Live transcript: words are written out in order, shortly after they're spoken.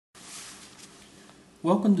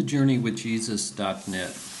Welcome to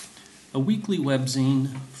JourneyWithJesus.net, a weekly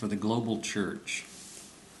webzine for the global church.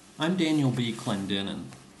 I'm Daniel B. Clendenin.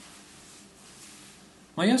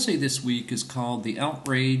 My essay this week is called The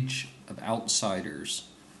Outrage of Outsiders: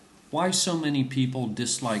 Why So Many People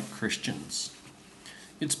Dislike Christians.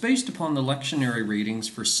 It's based upon the lectionary readings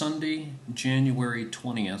for Sunday, January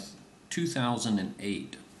 20th,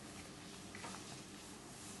 2008.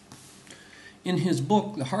 In his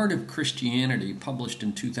book, The Heart of Christianity, published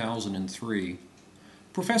in 2003,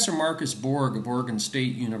 Professor Marcus Borg of Oregon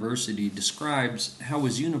State University describes how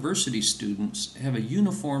his university students have a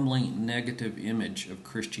uniformly negative image of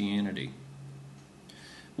Christianity.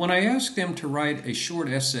 When I asked them to write a short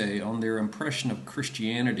essay on their impression of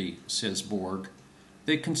Christianity, says Borg,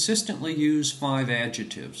 they consistently use 5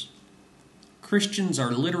 adjectives. Christians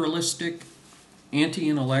are literalistic,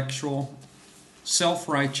 anti-intellectual,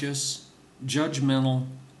 self-righteous, judgmental,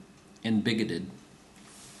 and bigoted.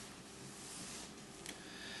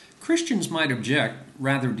 Christians might object,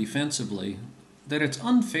 rather defensively, that it's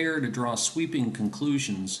unfair to draw sweeping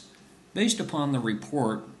conclusions based upon the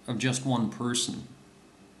report of just one person.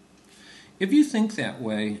 If you think that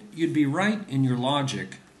way, you'd be right in your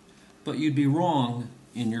logic, but you'd be wrong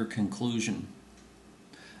in your conclusion.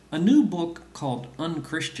 A new book called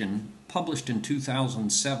Unchristian, published in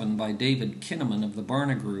 2007 by David Kinnaman of the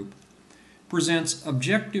Barna Group, presents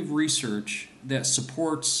objective research that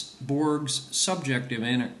supports Borg's subjective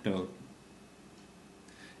anecdote.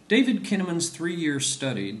 David Kinnaman's 3-year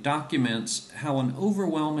study documents how an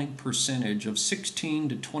overwhelming percentage of 16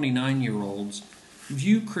 to 29-year-olds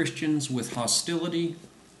view Christians with hostility,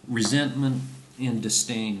 resentment, and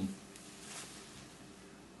disdain.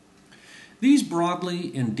 These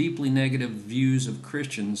broadly and deeply negative views of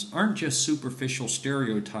Christians aren't just superficial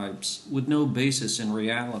stereotypes with no basis in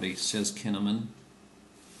reality, says Kinnaman.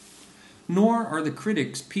 Nor are the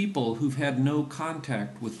critics people who've had no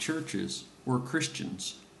contact with churches or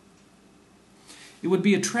Christians. It would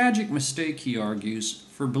be a tragic mistake, he argues,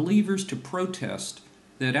 for believers to protest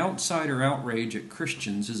that outsider outrage at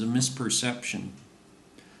Christians is a misperception.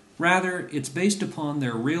 Rather, it's based upon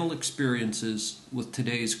their real experiences with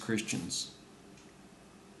today's Christians.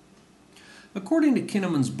 According to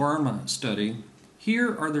Kinnaman's Barna study,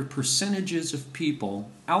 here are the percentages of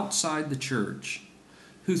people outside the church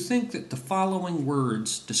who think that the following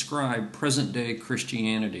words describe present-day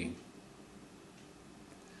Christianity.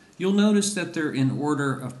 You'll notice that they're in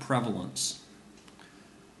order of prevalence.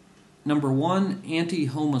 Number 1,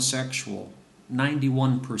 anti-homosexual,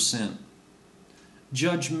 91%.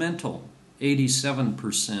 Judgmental,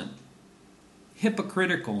 87%.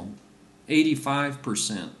 Hypocritical,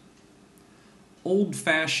 85%.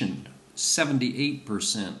 Old-fashioned,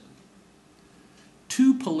 78%.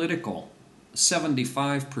 Too political,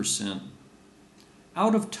 75%.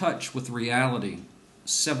 Out of touch with reality,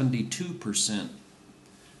 72%.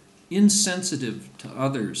 Insensitive to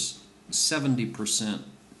others, 70%.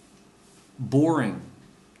 Boring,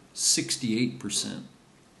 68%.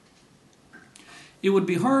 It would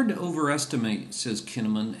be hard to overestimate, says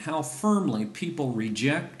Kinnaman, how firmly people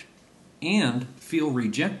reject and feel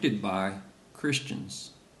rejected by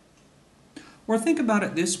Christians. Or think about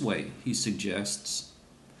it this way, he suggests.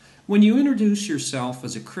 When you introduce yourself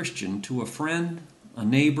as a Christian to a friend, a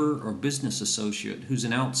neighbor, or business associate who's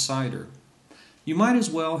an outsider, you might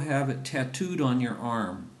as well have it tattooed on your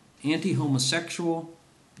arm: anti-homosexual,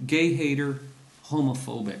 gay hater,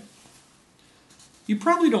 homophobic. You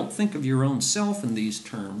probably don't think of your own self in these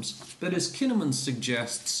terms, but as Kinnaman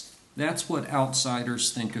suggests, that's what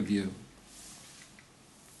outsiders think of you.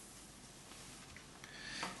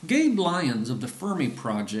 Gabe Lyons of the Fermi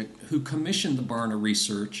Project, who commissioned the Barna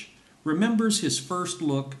research, remembers his first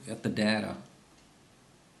look at the data.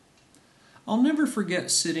 I'll never forget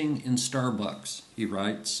sitting in Starbucks, he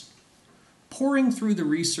writes, poring through the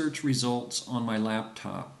research results on my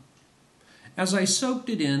laptop. As I soaked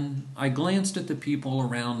it in, I glanced at the people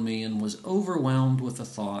around me and was overwhelmed with the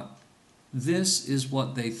thought, this is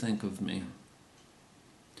what they think of me.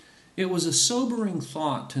 It was a sobering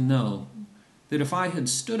thought to know that if I had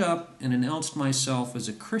stood up and announced myself as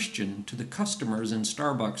a Christian to the customers in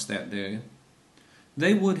Starbucks that day,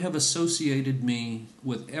 they would have associated me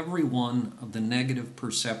with every one of the negative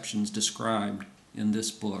perceptions described in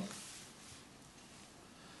this book.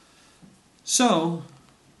 So,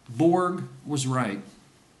 Borg was right.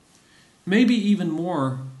 Maybe even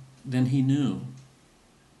more than he knew.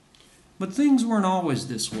 But things weren't always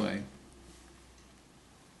this way.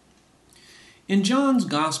 In John's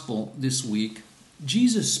Gospel this week,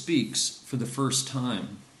 Jesus speaks for the first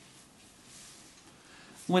time.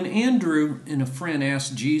 When Andrew and a friend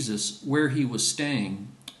asked Jesus where he was staying,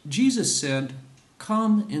 Jesus said,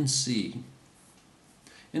 "Come and see."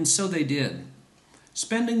 And so they did,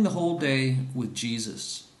 spending the whole day with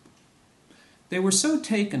Jesus. They were so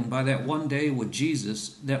taken by that one day with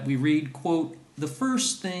Jesus that we read, quote, "The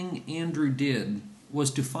first thing Andrew did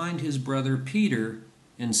was to find his brother Peter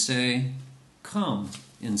and say, 'Come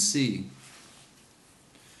and see.'"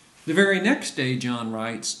 The very next day, John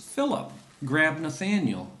writes, Philip grabbed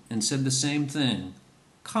Nathanael and said the same thing,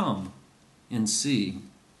 "Come and see."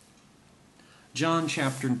 John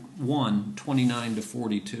chapter 1,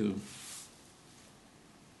 29-42.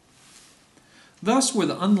 Thus were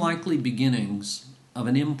the unlikely beginnings of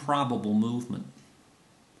an improbable movement.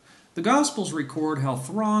 The Gospels record how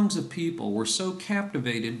throngs of people were so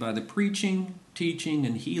captivated by the preaching, teaching,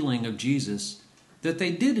 and healing of Jesus that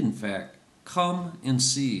they did, in fact, come and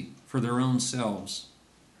see for their own selves.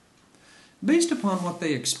 Based upon what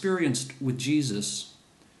they experienced with Jesus,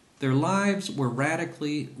 their lives were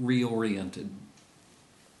radically reoriented.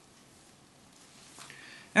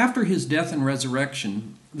 After his death and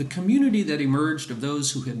resurrection, the community that emerged of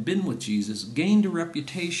those who had been with Jesus gained a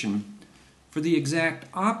reputation for the exact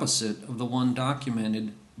opposite of the one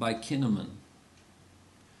documented by Kinnaman.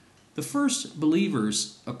 The first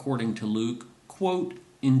believers, according to Luke, quote,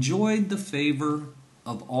 "enjoyed the favor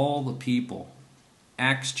of all the people."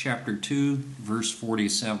 Acts chapter 2, verse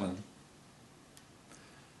 47.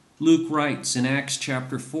 Luke writes in Acts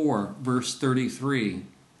chapter 4, verse 33,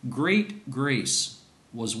 "Great grace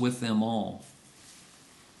was with them all."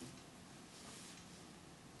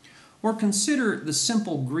 Or consider the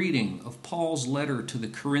simple greeting of Paul's letter to the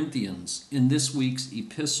Corinthians in this week's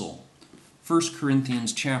epistle, 1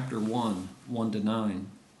 Corinthians chapter 1, 1-9.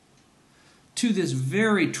 To this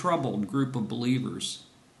very troubled group of believers,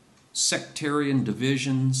 sectarian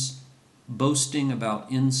divisions, boasting about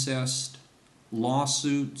incest,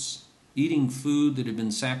 lawsuits, eating food that had been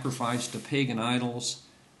sacrificed to pagan idols,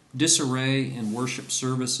 disarray in worship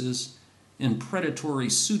services, and predatory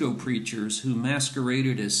pseudo-preachers who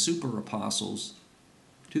masqueraded as super-apostles,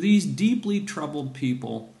 to these deeply troubled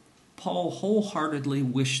people, Paul wholeheartedly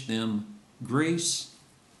wished them grace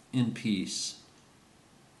and peace.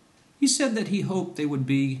 He said that he hoped they would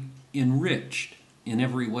be enriched in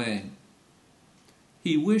every way.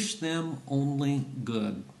 He wished them only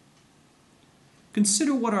good.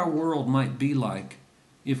 Consider what our world might be like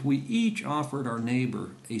if we each offered our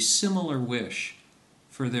neighbor a similar wish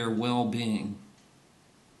for their well-being.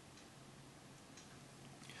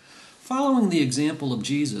 Following the example of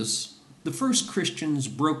Jesus, the first Christians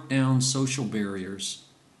broke down social barriers.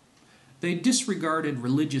 They disregarded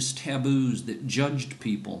religious taboos that judged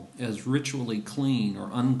people as ritually clean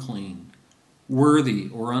or unclean, worthy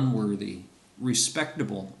or unworthy,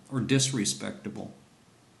 respectable or disrespectable.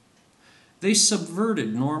 They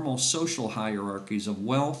subverted normal social hierarchies of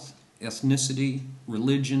wealth, ethnicity,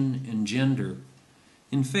 religion, and gender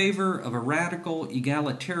in favor of a radical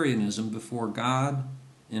egalitarianism before God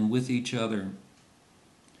and with each other.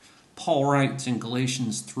 Paul writes in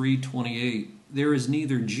Galatians 3:28, "There is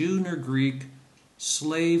neither Jew nor Greek,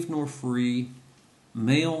 slave nor free,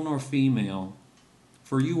 male nor female,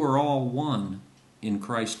 for you are all one in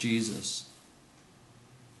Christ Jesus."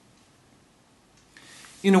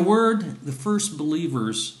 In a word, the first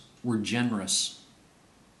believers were generous.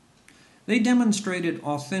 They demonstrated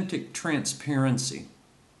authentic transparency,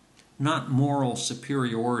 not moral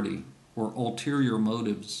superiority or ulterior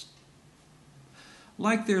motives.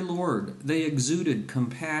 Like their Lord, they exuded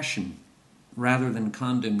compassion rather than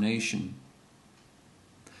condemnation.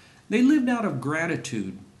 They lived out of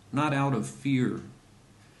gratitude, not out of fear,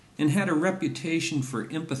 and had a reputation for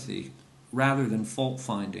empathy rather than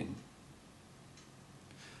fault-finding.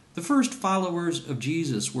 The first followers of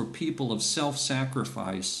Jesus were people of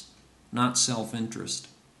self-sacrifice, not self-interest.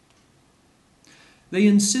 They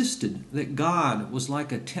insisted that God was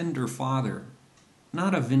like a tender father,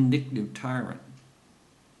 not a vindictive tyrant.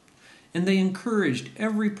 And they encouraged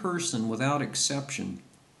every person without exception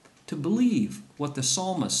to believe what the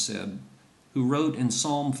psalmist said, who wrote in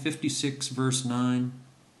Psalm 56, verse 9,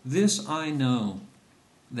 "This I know,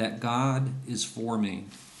 that God is for me."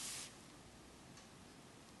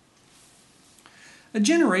 A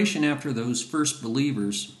generation after those first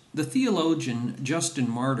believers, the theologian Justin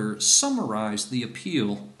Martyr summarized the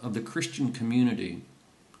appeal of the Christian community.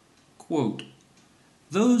 Quote,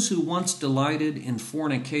 "Those who once delighted in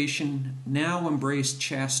fornication now embrace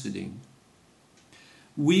chastity.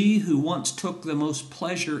 We who once took the most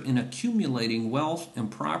pleasure in accumulating wealth and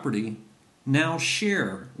property now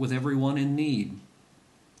share with everyone in need.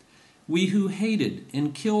 We who hated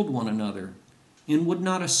and killed one another and would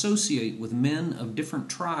not associate with men of different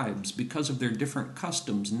tribes because of their different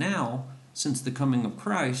customs, now, since the coming of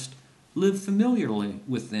Christ, live familiarly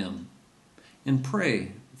with them and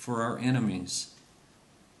pray for our enemies.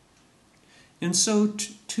 And so,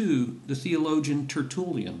 too, the theologian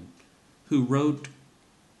Tertullian, who wrote,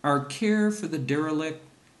 "Our care for the derelict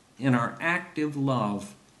and our active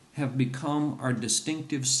love have become our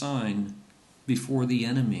distinctive sign before the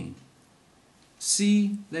enemy.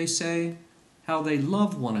 See, they say, how they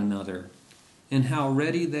love one another and how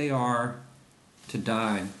ready they are to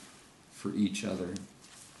die for each other."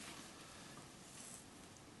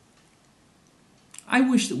 I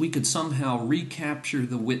wish that we could somehow recapture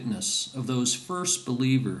the witness of those first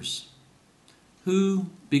believers who,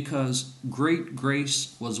 because great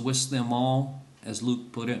grace was with them all, as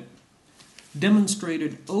Luke put it,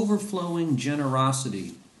 demonstrated overflowing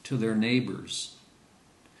generosity to their neighbors,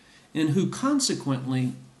 and who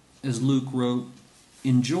consequently, as Luke wrote,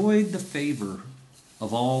 enjoyed the favor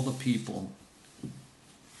of all the people.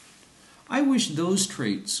 I wish those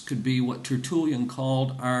traits could be what Tertullian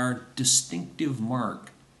called our distinctive mark,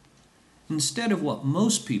 instead of what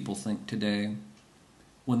most people think today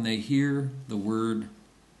when they hear the word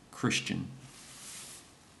Christian.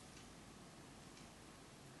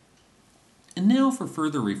 And now for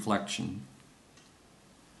further reflection.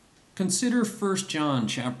 Consider 1 John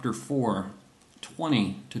chapter 4,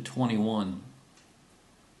 20 to 21.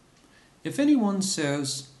 If anyone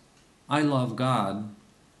says, "I love God,"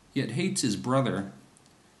 yet hates his brother,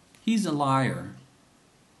 he's a liar.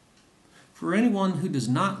 For anyone who does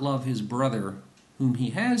not love his brother whom he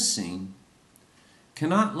has seen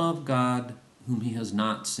cannot love God whom he has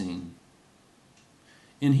not seen.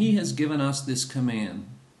 And he has given us this command: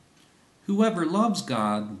 whoever loves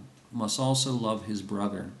God must also love his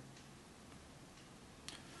brother.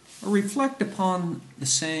 Or reflect upon the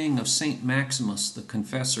saying of St. Maximus the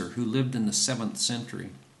Confessor, who lived in the 7th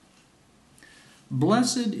century.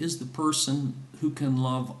 Blessed is the person who can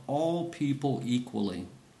love all people equally,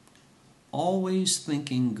 always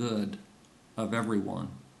thinking good of everyone.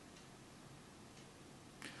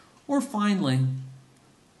 Or finally,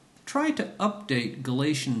 try to update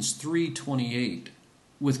Galatians 3:28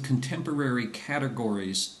 with contemporary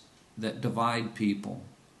categories that divide people.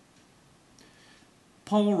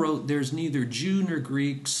 Paul wrote, "There's neither Jew nor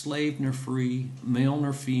Greek, slave nor free, male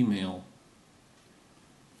nor female."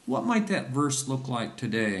 What might that verse look like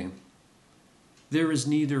today? There is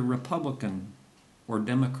neither Republican or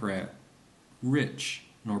Democrat, rich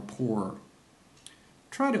nor poor.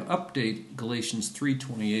 Try to update Galatians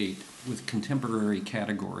 3:28 with contemporary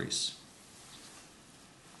categories.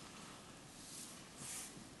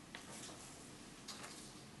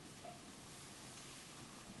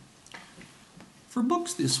 For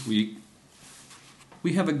books this week,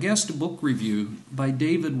 we have a guest book review by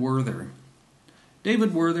David Werther.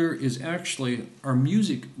 David Werther is actually our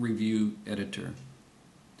music review editor.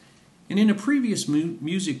 And in a previous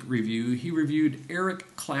music review, he reviewed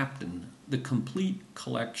Eric Clapton, The Complete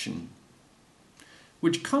Collection,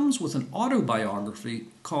 which comes with an autobiography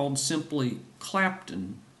called simply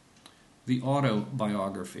Clapton, the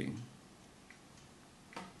Autobiography.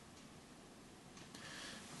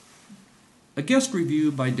 A guest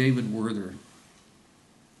review by David Werther.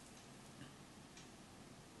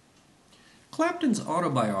 Clapton's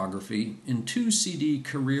autobiography and 2-CD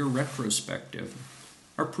career retrospective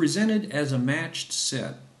are presented as a matched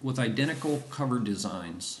set with identical cover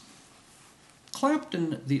designs.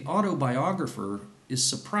 Clapton, the autobiographer, is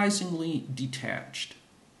surprisingly detached.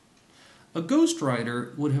 A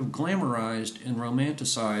ghostwriter would have glamorized and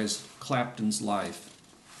romanticized Clapton's life.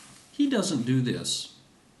 He doesn't do this.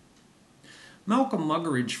 Malcolm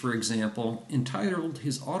Muggeridge, for example, entitled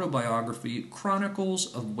his autobiography Chronicles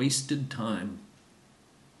of Wasted Time.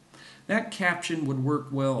 That caption would work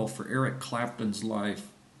well for Eric Clapton's life.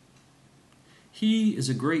 He is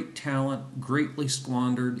a great talent, greatly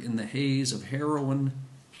squandered in the haze of heroin,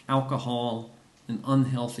 alcohol, and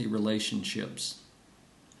unhealthy relationships.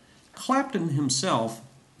 Clapton himself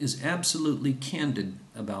is absolutely candid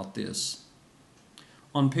about this.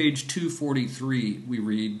 On page 243, we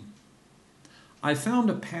read, "I found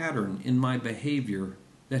a pattern in my behavior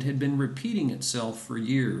that had been repeating itself for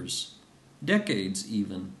years, decades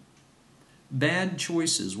even. Bad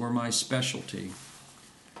choices were my specialty,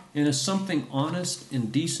 and as something honest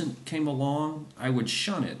and decent came along, I would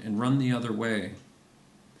shun it and run the other way.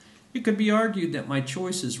 It could be argued that my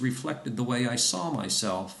choices reflected the way I saw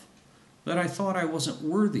myself, that I thought I wasn't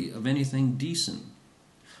worthy of anything decent,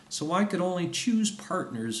 so I could only choose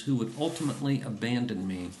partners who would ultimately abandon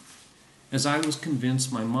me, as I was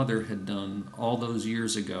convinced my mother had done all those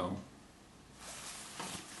years ago.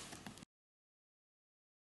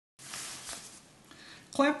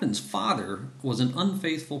 Clapton's father was an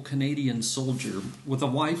unfaithful Canadian soldier with a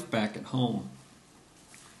wife back at home.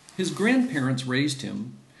 His grandparents raised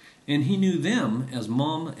him, and he knew them as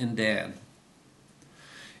Mom and Dad.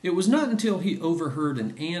 It was not until he overheard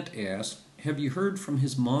an aunt ask, "Have you heard from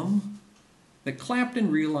his mom?" that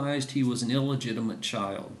Clapton realized he was an illegitimate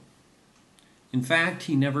child. In fact,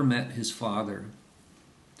 he never met his father.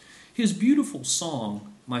 His beautiful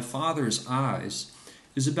song, "My Father's Eyes,"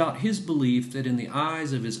 is about his belief that in the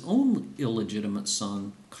eyes of his own illegitimate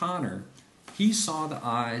son, Connor, he saw the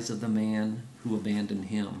eyes of the man who abandoned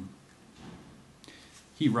him.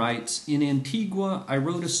 He writes, "In Antigua, I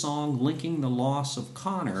wrote a song linking the loss of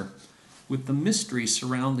Connor with the mystery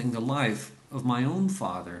surrounding the life of my own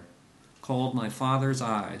father, called My Father's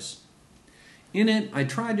Eyes. In it, I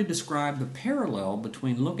tried to describe the parallel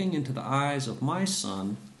between looking into the eyes of my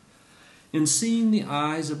son and seeing the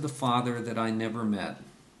eyes of the father that I never met,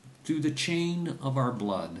 through the chain of our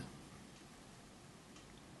blood."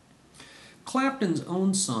 Clapton's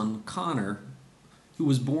own son, Connor, who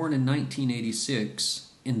was born in 1986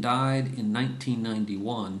 and died in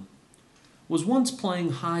 1991, was once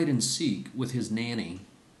playing hide and seek with his nanny.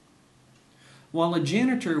 While a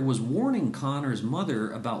janitor was warning Connor's mother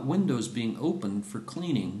about windows being opened for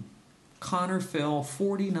cleaning, Connor fell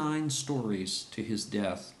 49 stories to his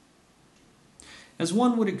death. As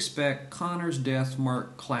one would expect, Connor's death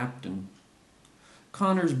marked Clapton.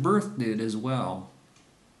 Connor's birth did as well.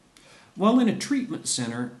 While in a treatment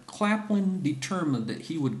center, Clapton determined that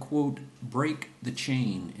he would, quote, "break the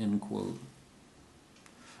chain," end quote.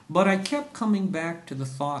 "But I kept coming back to the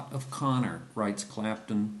thought of Connor," writes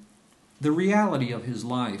Clapton, "the reality of his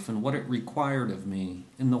life and what it required of me,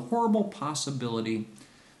 and the horrible possibility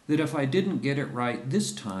that if I didn't get it right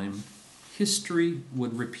this time, history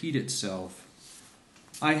would repeat itself.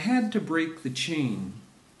 I had to break the chain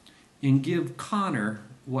and give Connor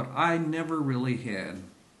what I never really had,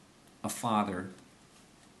 a father."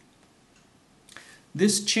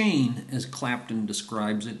 This chain, as Clapton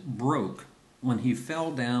describes it, broke when he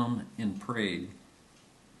fell down and prayed.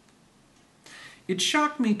 "It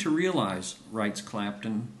shocked me to realize," writes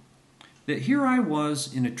Clapton, "that here I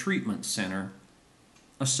was in a treatment center,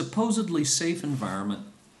 a supposedly safe environment,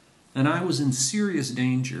 and I was in serious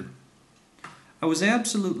danger. I was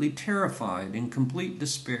absolutely terrified, in complete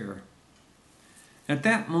despair. At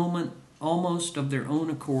that moment, almost of their own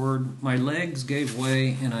accord, my legs gave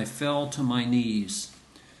way and I fell to my knees.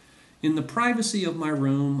 In the privacy of my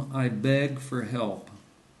room, I begged for help.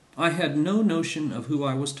 I had no notion of who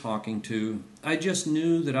I was talking to. I just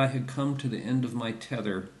knew that I had come to the end of my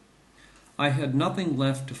tether. I had nothing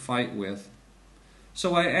left to fight with.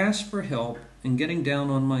 So I asked for help, and getting down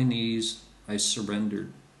on my knees, I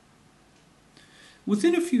surrendered.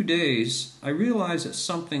 Within a few days, I realized that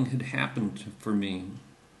something had happened for me.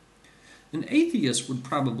 An atheist would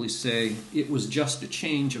probably say it was just a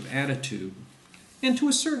change of attitude, and to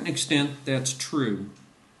a certain extent, that's true.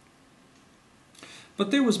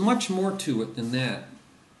 But there was much more to it than that.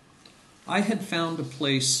 I had found a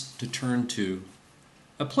place to turn to,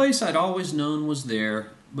 a place I'd always known was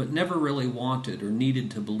there, but never really wanted or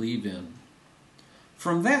needed to believe in.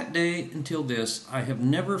 From that day until this, I have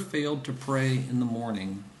never failed to pray in the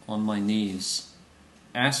morning on my knees,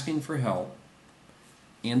 asking for help,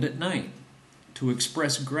 and at night, to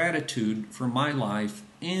express gratitude for my life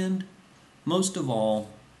and, most of all,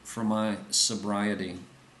 for my sobriety."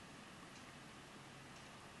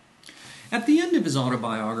 At the end of his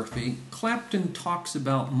autobiography, Clapton talks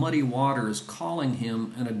about Muddy Waters calling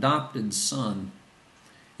him an adopted son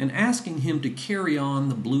and asking him to carry on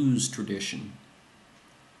the blues tradition.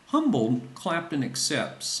 Humbled, Clapton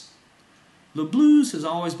accepts. The blues has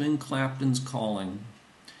always been Clapton's calling,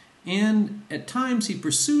 and at times he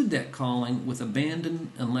pursued that calling with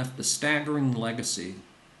abandon and left a staggering legacy.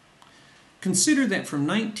 Consider that from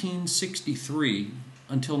 1963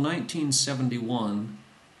 until 1971,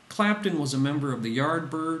 Clapton was a member of the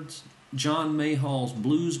Yardbirds, John Mayall's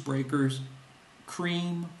Blues Breakers,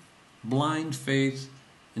 Cream, Blind Faith,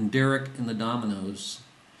 and Derek and the Dominoes,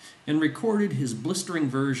 and recorded his blistering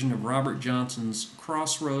version of Robert Johnson's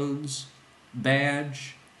Crossroads,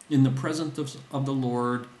 Badge, In the Presence of the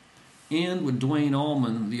Lord, and with Duane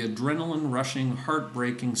Allman, the adrenaline-rushing,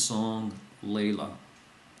 heartbreaking song, Layla.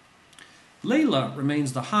 Layla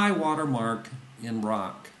remains the high-water mark in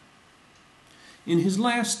rock. In his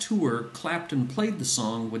last tour, Clapton played the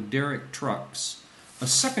song with Derek Trucks, a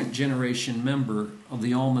second-generation member of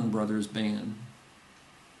the Allman Brothers Band.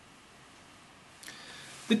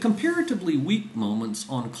 The comparatively weak moments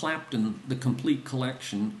on Clapton, The Complete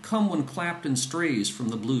Collection, come when Clapton strays from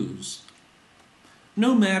the blues.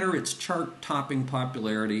 No matter its chart-topping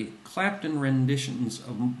popularity, Clapton renditions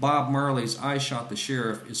of Bob Marley's I Shot the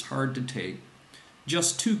Sheriff is hard to take,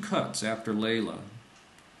 just 2 cuts after Layla.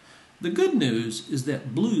 The good news is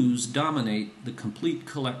that blues dominate the complete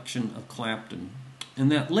collection of Clapton,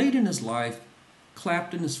 and that late in his life,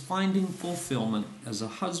 Clapton is finding fulfillment as a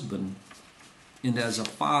husband and as a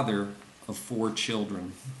father of 4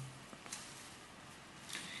 children.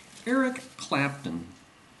 Eric Clapton,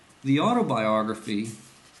 the autobiography,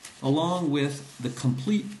 along with the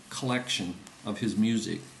complete collection of his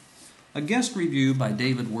music. A guest review by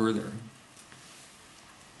David Werther.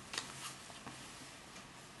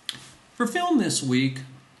 For film this week,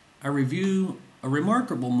 I review a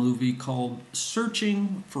remarkable movie called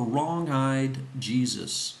Searching for Wrong-Eyed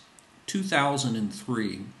Jesus,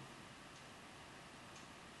 2003.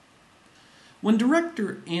 When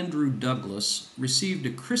director Andrew Douglas received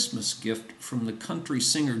a Christmas gift from the country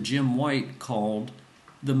singer Jim White called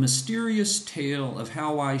The Mysterious Tale of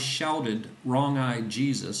How I Shouted Wrong-Eyed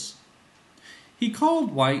Jesus, he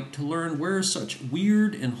called White to learn where such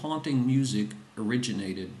weird and haunting music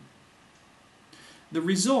originated. The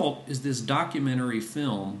result is this documentary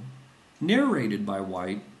film, narrated by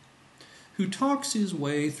White, who talks his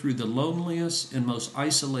way through the loneliest and most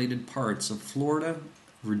isolated parts of Florida,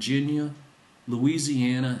 Virginia,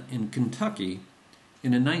 Louisiana, and Kentucky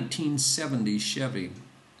in a 1970 Chevy.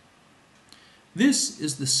 This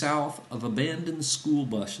is the South of abandoned school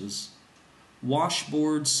buses,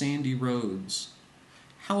 washboard sandy roads,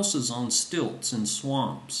 houses on stilts in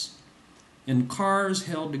swamps, and cars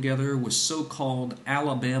held together with so-called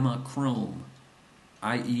Alabama chrome,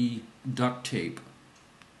 i.e. duct tape.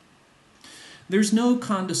 There's no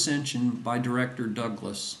condescension by director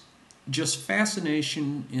Douglas, just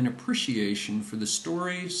fascination and appreciation for the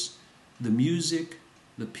stories, the music,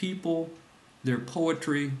 the people, their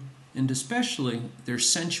poetry, and especially their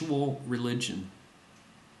sensual religion.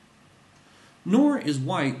 Nor is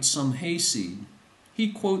White some hayseed.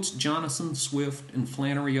 He quotes Jonathan Swift and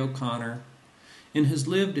Flannery O'Connor and has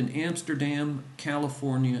lived in Amsterdam,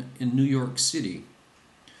 California, and New York City,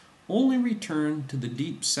 only returned to the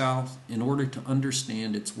Deep South in order to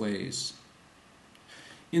understand its ways.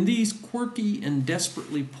 In these quirky and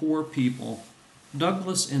desperately poor people,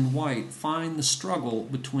 Douglas and White find the struggle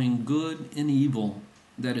between good and evil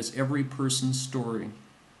that is every person's story.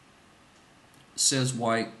 Says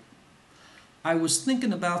White, I was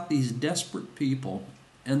thinking about these desperate people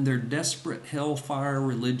and their desperate hellfire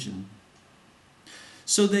religion.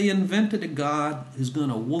 So they invented a God who's going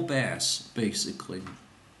to whoop ass, basically.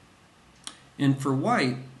 And for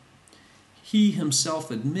White, he himself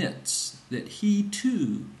admits that he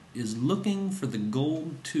too is looking for the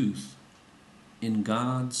gold tooth in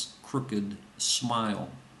God's crooked smile.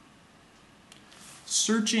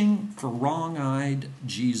 Searching for Wrong-Eyed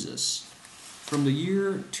Jesus, from the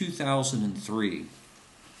year 2003.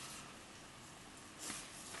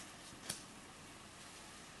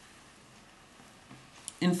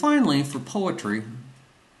 And finally, for poetry,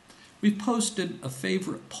 we've posted a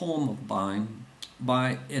favorite poem of mine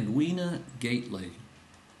by Edwina Gately.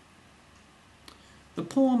 The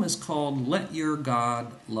poem is called Let Your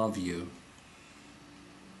God Love You.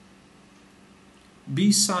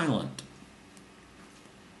 Be silent.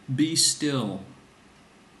 Be still.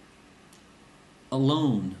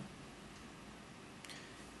 Alone.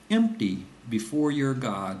 Empty before your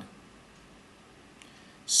God.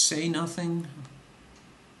 Say nothing.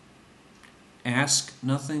 Ask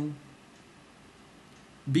nothing.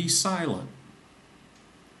 Be silent.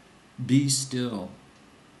 Be still.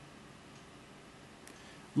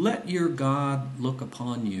 Let your God look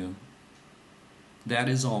upon you. That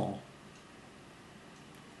is all.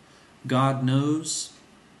 God knows.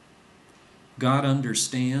 God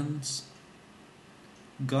understands.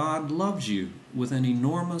 God loves you with an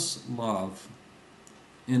enormous love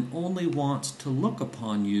and only wants to look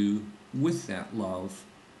upon you with that love.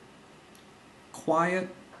 Quiet,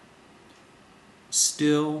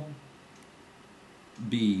 still,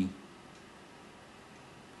 be.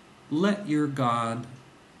 Let your God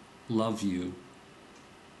love you.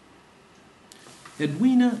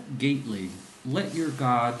 Edwina Gately, Let Your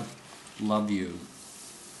God Love You.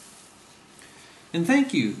 And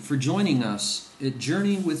thank you for joining us at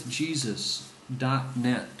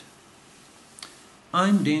JourneyWithJesus.net.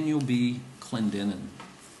 I'm Daniel B. Clendenin.